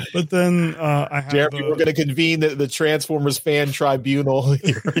 But then I have Jeremy, we're going to convene the Transformers fan tribunal.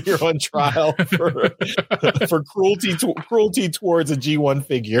 You're on trial for cruelty towards a G1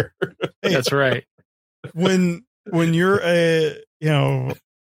 figure. Hey, that's right. When you're a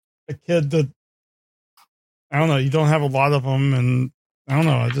kid that, I don't know, you don't have a lot of them, and I don't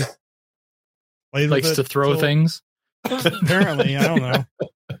know, I just played with it. Likes to throw things. Apparently, I don't know.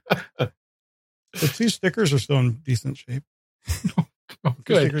 The 2 stickers are still in decent shape. Oh,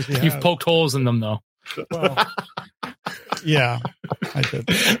 good. You've poked holes in them, though. Well, yeah, I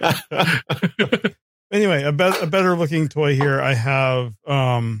did. Anyway, a better looking toy here. I have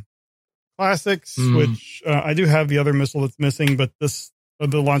classics, which I do have the other missile that's missing, but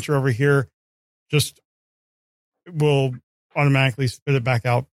the launcher over here just will automatically spit it back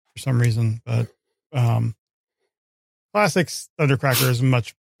out for some reason. But classics Thundercracker is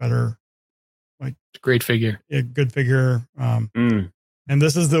much better. Like, great figure. Yeah, good figure. And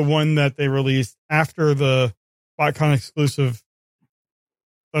this is the one that they released after the BotCon exclusive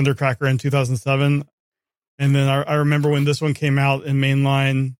Thundercracker in 2007. And then I remember when this one came out in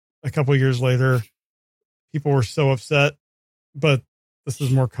mainline a couple years later, people were so upset, but this is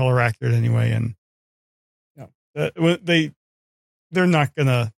more color accurate anyway. And they're not going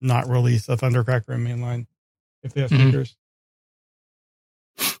to not release a Thundercracker in mainline if they have figures.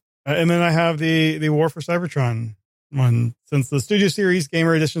 And then I have the War for Cybertron one. Since the Studio Series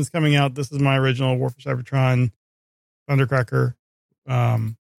Gamer Edition is coming out, this is my original War for Cybertron Thundercracker.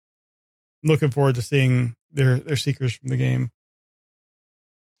 Looking forward to seeing their seekers from the game.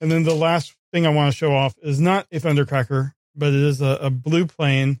 And then the last thing I want to show off is not a Thundercracker, but it is a blue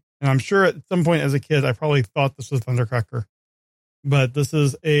plane. And I'm sure at some point as a kid, I probably thought this was Thundercracker. But this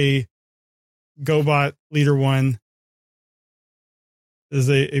is a GoBot Leader 1. Is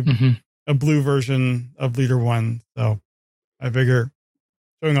a blue version of Leader 1. So I figure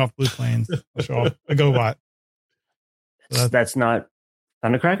showing off blue planes, I'll show off a GoBot. So that's not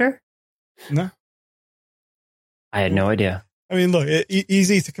Thundercracker? No. I had no idea. I mean, look,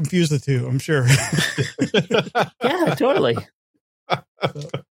 easy to confuse the two, I'm sure. Yeah, totally. So,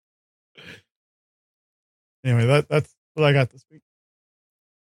 anyway, that's what I got this week.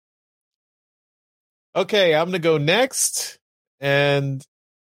 Okay, I'm going to go next. And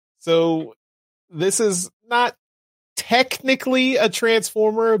so this is not technically a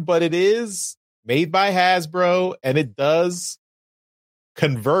Transformer, but it is made by Hasbro, and it does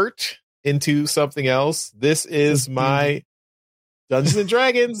convert into something else. This is my Dungeons and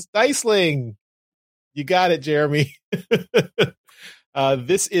Dragons Diceling. You got it, Jeremy.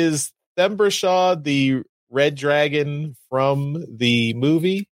 This is Thembershaw, the red dragon from the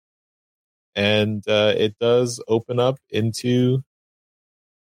movie. And it does open up into,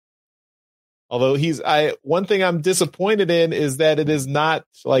 although one thing I'm disappointed in is that it is not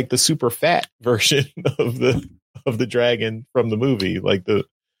like the super fat version of the dragon from the movie. Like the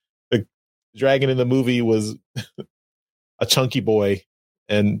dragon in the movie was a chunky boy,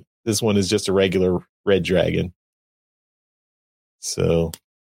 and this one is just a regular red dragon. So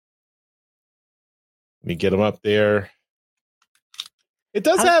let me get him up there. It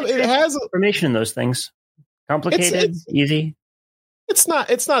does it has information in those things. Complicated, easy. It's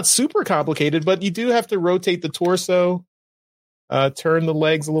not super complicated, but you do have to rotate the torso, turn the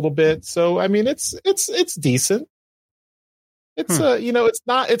legs a little bit. So I mean, it's decent. It's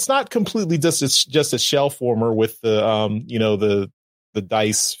it's not completely just a shell former with the the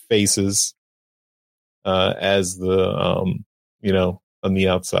dice faces as the on the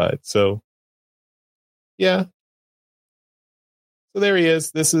outside. So yeah. So there he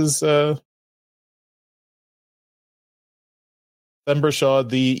is. This is Thembershaw,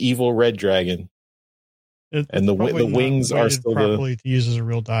 the evil red dragon. And the wings are still properly to use as a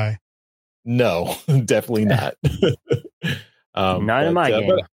real die. No, definitely not. Not in my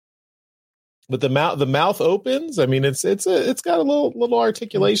game. But the mouth opens. I mean, it's got a little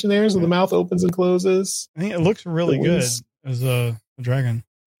articulation there, so the mouth opens and closes. I think it looks really good as a dragon.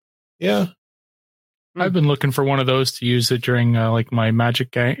 Yeah. I've been looking for one of those to use it during like my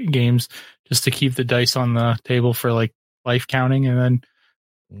Magic games, just to keep the dice on the table for like life counting, and then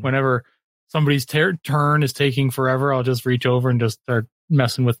whenever somebody's turn is taking forever, I'll just reach over and just start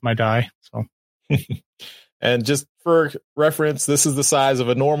messing with my die. So, and just for reference, this is the size of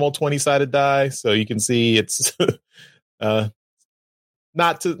a normal 20-sided die, so you can see it's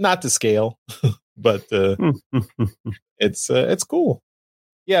not to scale, but it's cool.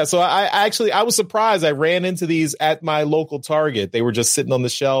 Yeah, so I was surprised. I ran into these at my local Target. They were just sitting on the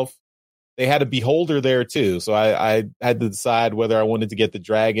shelf. They had a Beholder there too, so I had to decide whether I wanted to get the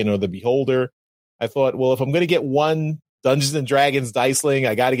Dragon or the Beholder. I thought, well, if I'm going to get one Dungeons and Dragons Diceling,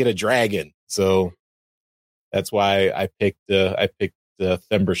 I got to get a Dragon. So that's why I picked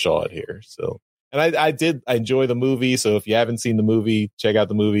Thembershawd here. So, and I enjoy the movie. So if you haven't seen the movie, check out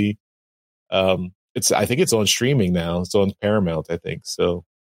the movie. I think it's on streaming now. It's on Paramount, I think. So,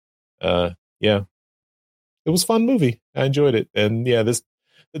 yeah, it was a fun movie. I enjoyed it. And yeah, the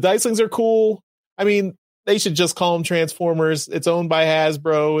Dicelings are cool. I mean, they should just call them Transformers. It's owned by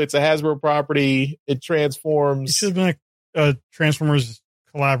Hasbro. It's a Hasbro property. It transforms. It should have been a Transformers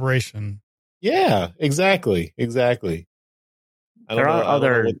collaboration. Yeah, exactly. There are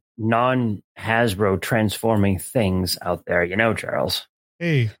other non-Hasbro transforming things out there, Charles.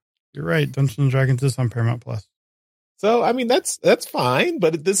 Hey, you're right. Dungeons and Dragons is on Paramount Plus. So I mean that's fine,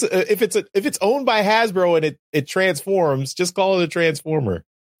 but this if it's owned by Hasbro and it transforms, just call it a Transformer.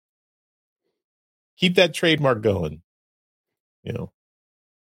 Keep that trademark going.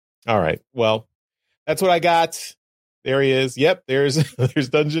 All right. Well, that's what I got. There he is. Yep, there's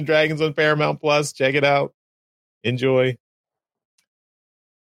Dungeons and Dragons on Paramount Plus. Check it out. Enjoy.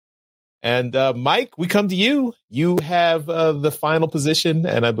 And Mike, we come to you. You have the final position,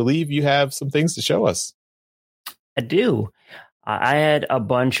 and I believe you have some things to show us. I do. I had a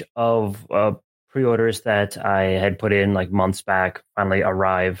bunch of pre-orders that I had put in like months back finally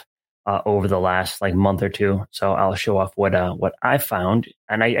arrive over the last like month or two. So I'll show off what I found,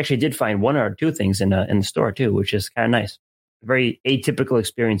 and I actually did find one or two things in the store too, which is kind of nice. Very atypical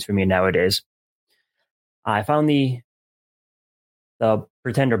experience for me nowadays. I found the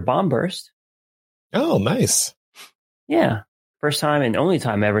Pretender Bomb Burst. Oh, nice. Yeah, first time and only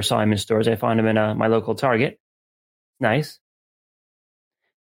time I ever saw him in stores. I found him in my local Target. Nice.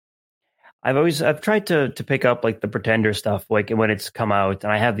 I've tried to pick up like the Pretender stuff like when it's come out,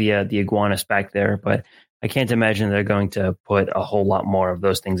 and I have the Iguanus back there, but I can't imagine they're going to put a whole lot more of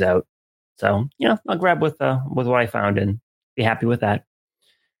those things out. So I'll grab with what I found and be happy with that.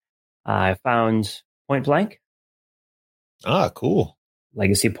 I found Point Blank. Ah, cool.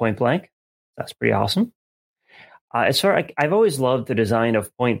 Legacy Point Blank. That's pretty awesome. I've always loved the design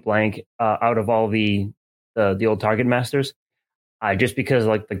of Point Blank out of all the old Target Masters. Just because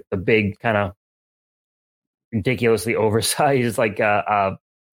like the big kind of ridiculously oversized like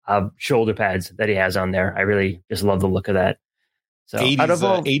shoulder pads that he has on there. I really just love the look of that. So 80s, out of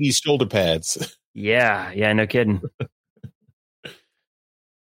all 80s shoulder pads. Yeah, no kidding.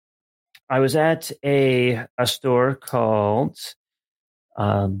 I was at a store called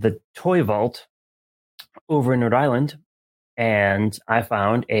the Toy Vault over in Rhode Island, and I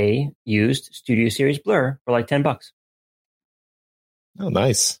found a used Studio Series Blur for like $10. Oh,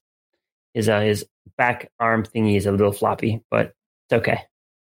 nice. His back arm thingy is a little floppy, but it's okay.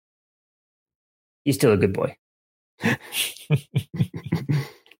 He's still a good boy.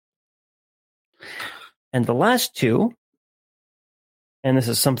 And the last two, and this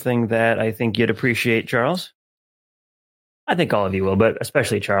is something that I think you'd appreciate, Charles. I think all of you will, but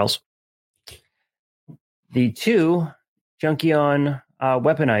especially Charles. The two Junkion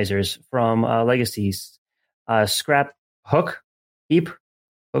weaponizers from Legacies, Scrap Hook, Heap,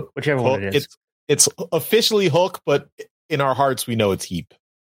 Hook, whichever one it is. It's officially Hook, but in our hearts we know it's Heap.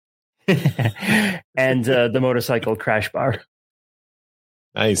 And the motorcycle Crash Bar.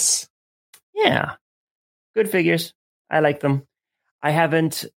 Nice. Yeah. Good figures. I like them. I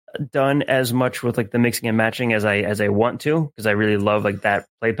haven't done as much with like the mixing and matching as I want to, because I really love like that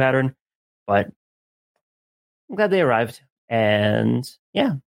play pattern. But I'm glad they arrived. And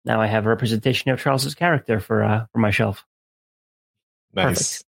yeah, now I have a representation of Charles's character for my shelf.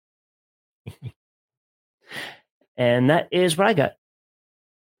 Nice. And that is what I got.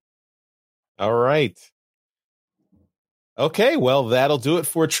 All right. Okay, well, that'll do it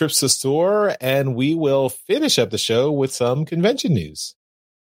for Trips to Store, and we will finish up the show with some convention news.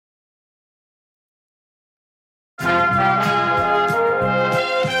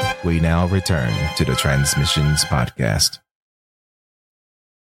 We now return to the Transmissions podcast.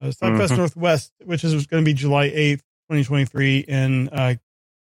 Southwest Northwest, which is going to be July 8th, 2023 in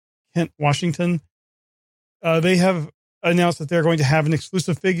Kent, Washington. They have announced that they're going to have an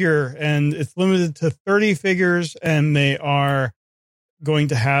exclusive figure, and it's limited to 30 figures, and they are going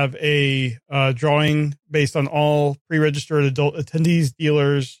to have a drawing based on all pre-registered adult attendees,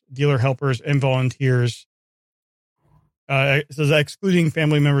 dealers, dealer helpers, and volunteers. It says excluding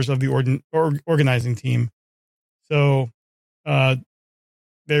family members of the organizing team. So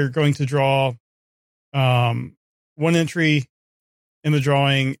they're going to draw one entry in the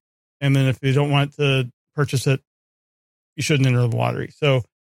drawing. And then if you don't want to purchase it, you shouldn't enter the lottery. So,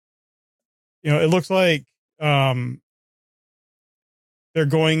 it looks like they're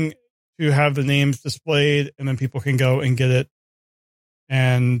going to have the names displayed, and then people can go and get it.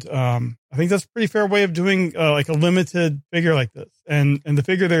 And I think that's a pretty fair way of doing like a limited figure like this. And the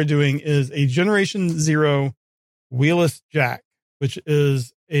figure they're doing is a Generation 0 wheelless jack, which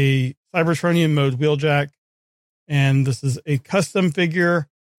is a Cybertronian mode wheeljack. And this is a custom figure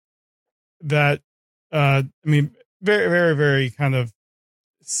that, very, very, very kind of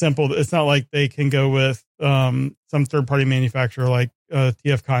simple. It's not like they can go with some third-party manufacturer like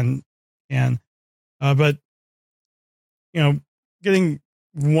TFCon can. But, getting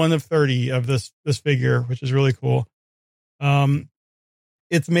one of 30 of this figure, which is really cool.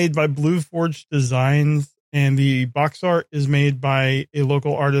 It's made by Blue Forge Designs, and the box art is made by a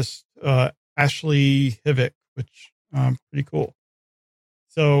local artist, Ashley Hivik, which pretty cool.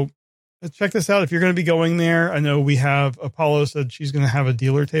 So check this out if you're going to be going there. I know we have Apollo said she's going to have a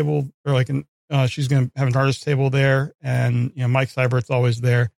dealer table, or like she's going to have an artist table there, and Mike Seibert's always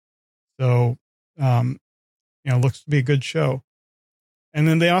there. So looks to be a good show. And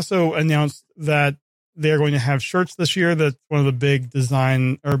then they also announced that they're going to have shirts this year. That's one of the big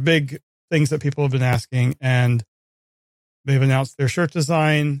design or big things that people have been asking. And they've announced their shirt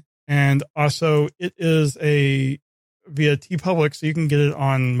design. And also it is via TeePublic, so you can get it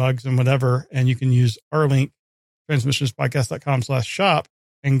on mugs and whatever. And you can use our link, transmissionspodcast.com/shop,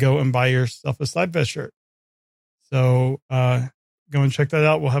 and go and buy yourself a Sidefest shirt. So go and check that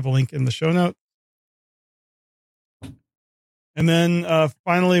out. We'll have a link in the show notes. And then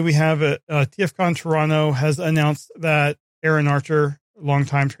finally, we have TFCon Toronto has announced that Aaron Archer,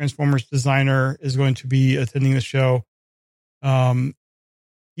 longtime Transformers designer, is going to be attending the show.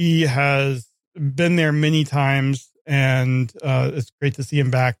 He has been there many times, and it's great to see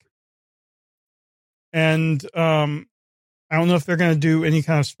him back. And I don't know if they're going to do any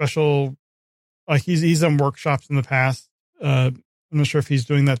kind of special, like he's done workshops in the past. I'm not sure if he's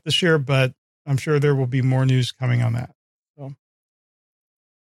doing that this year, but I'm sure there will be more news coming on that. So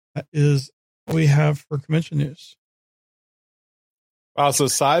that is what we have for convention news. Wow, so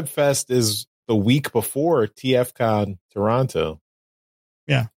Sidefest is the week before TFCon Toronto.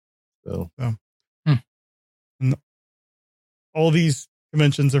 Yeah. So. And all these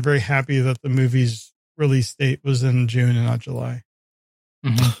conventions are very happy that the movie's release date was in June and not July.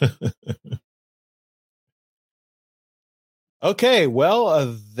 Mm-hmm. Okay,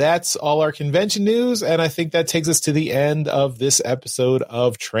 well, that's all our convention news, and I think that takes us to the end of this episode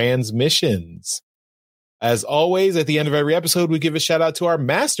of Transmissions. As always, at the end of every episode, we give a shout out to our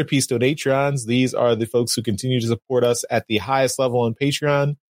Masterpiece Donatrons. These are the folks who continue to support us at the highest level on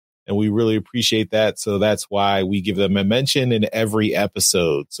Patreon, and we really appreciate that, so that's why we give them a mention in every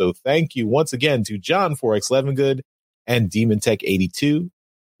episode. So thank you once again to John 4X Levengood and Demon Tech 82.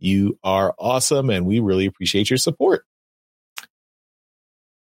 You are awesome, and we really appreciate your support.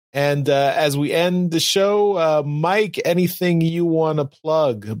 And as we end the show, Mike, anything you want to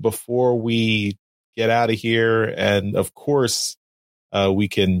plug before we get out of here? And of course, we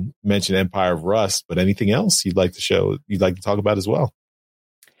can mention Empire of Rust, but anything else you'd like to talk about as well?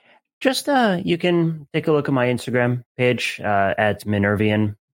 Just you can take a look at my Instagram page at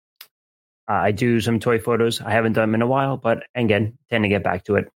Minervian. I do some toy photos. I haven't done them in a while, but again, tend to get back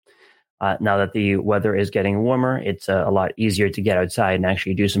to it. Now that the weather is getting warmer, it's a lot easier to get outside and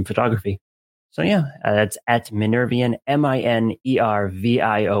actually do some photography. So yeah, that's at Minervian,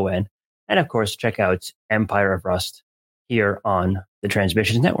 Minervion. And of course, check out Empire of Rust here on the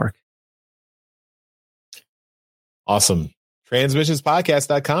Transmissions Network. Awesome.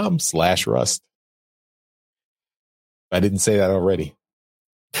 Transmissionspodcast.com/rust. I didn't say that already.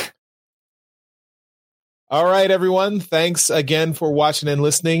 All right, everyone. Thanks again for watching and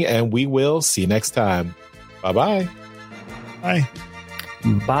listening, and we will see you next time. Bye-bye. Bye.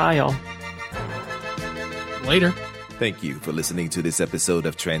 Bye, y'all. Later. Thank you for listening to this episode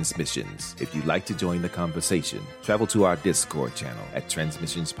of Transmissions. If you'd like to join the conversation, travel to our Discord channel at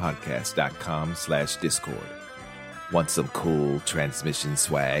transmissionspodcast.com/Discord. Want some cool Transmission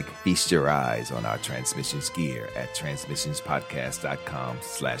swag? Feast your eyes on our Transmissions gear at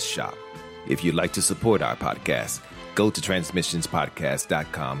transmissionspodcast.com/shop. If you'd like to support our podcast, go to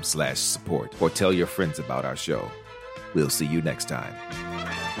transmissionspodcast.com/support or tell your friends about our show. We'll see you next time.